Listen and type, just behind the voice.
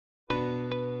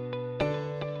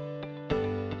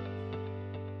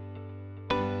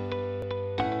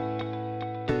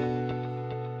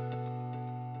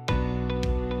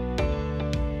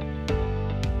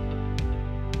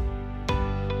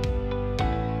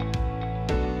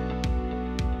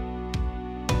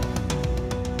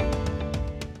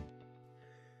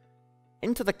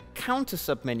into the counter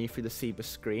submenu through the CEBIS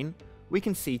screen, we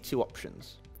can see two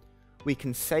options. We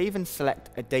can save and select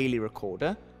a daily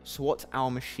recorder, so what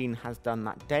our machine has done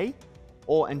that day,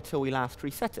 or until we last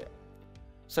reset it.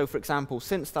 So for example,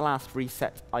 since the last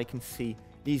reset, I can see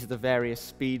these are the various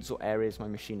speeds or areas my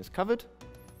machine has covered.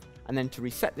 And then to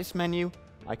reset this menu,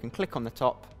 I can click on the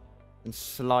top and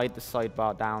slide the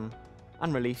sidebar down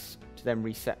and release to then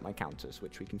reset my counters,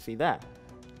 which we can see there.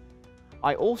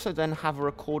 I also then have a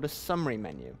recorder summary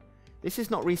menu. This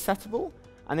is not resettable,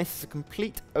 and this is a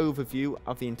complete overview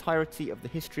of the entirety of the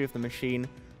history of the machine,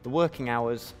 the working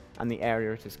hours, and the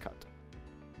area it is cut.